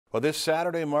Well, this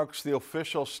Saturday marks the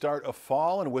official start of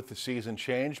fall, and with the season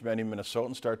change, many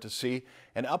Minnesotans start to see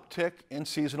an uptick in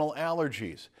seasonal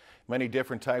allergies. Many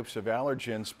different types of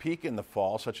allergens peak in the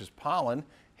fall, such as pollen,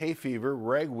 hay fever,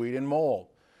 ragweed, and mold.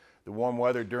 The warm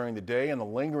weather during the day and the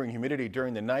lingering humidity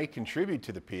during the night contribute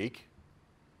to the peak.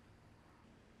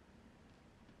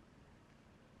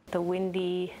 The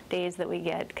windy days that we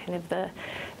get, kind of the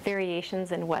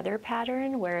variations in weather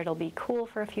pattern where it'll be cool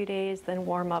for a few days, then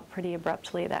warm up pretty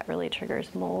abruptly, that really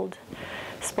triggers mold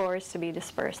spores to be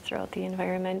dispersed throughout the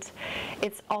environment.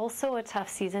 It's also a tough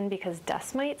season because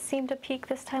dust mites seem to peak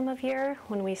this time of year.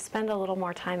 When we spend a little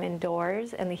more time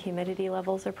indoors and the humidity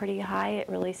levels are pretty high, it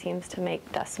really seems to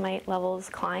make dust mite levels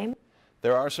climb.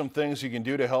 There are some things you can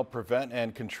do to help prevent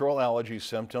and control allergy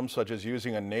symptoms, such as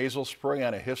using a nasal spray,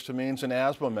 antihistamines, and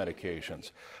asthma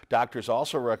medications. Doctors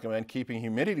also recommend keeping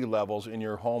humidity levels in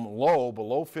your home low,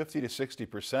 below 50 to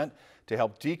 60%, to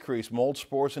help decrease mold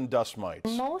spores and dust mites.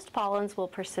 Most pollens will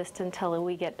persist until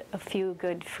we get a few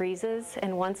good freezes,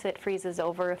 and once it freezes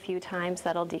over a few times,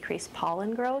 that'll decrease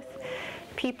pollen growth.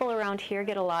 People around here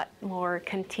get a lot more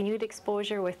continued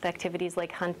exposure with activities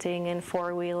like hunting and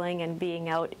four-wheeling, and being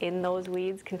out in those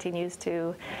weeds continues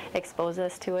to expose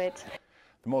us to it.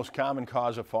 The most common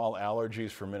cause of fall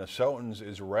allergies for Minnesotans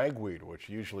is ragweed, which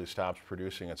usually stops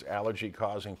producing its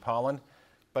allergy-causing pollen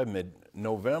by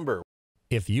mid-November.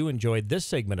 If you enjoyed this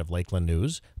segment of Lakeland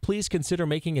News, please consider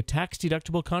making a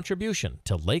tax-deductible contribution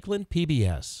to Lakeland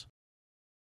PBS.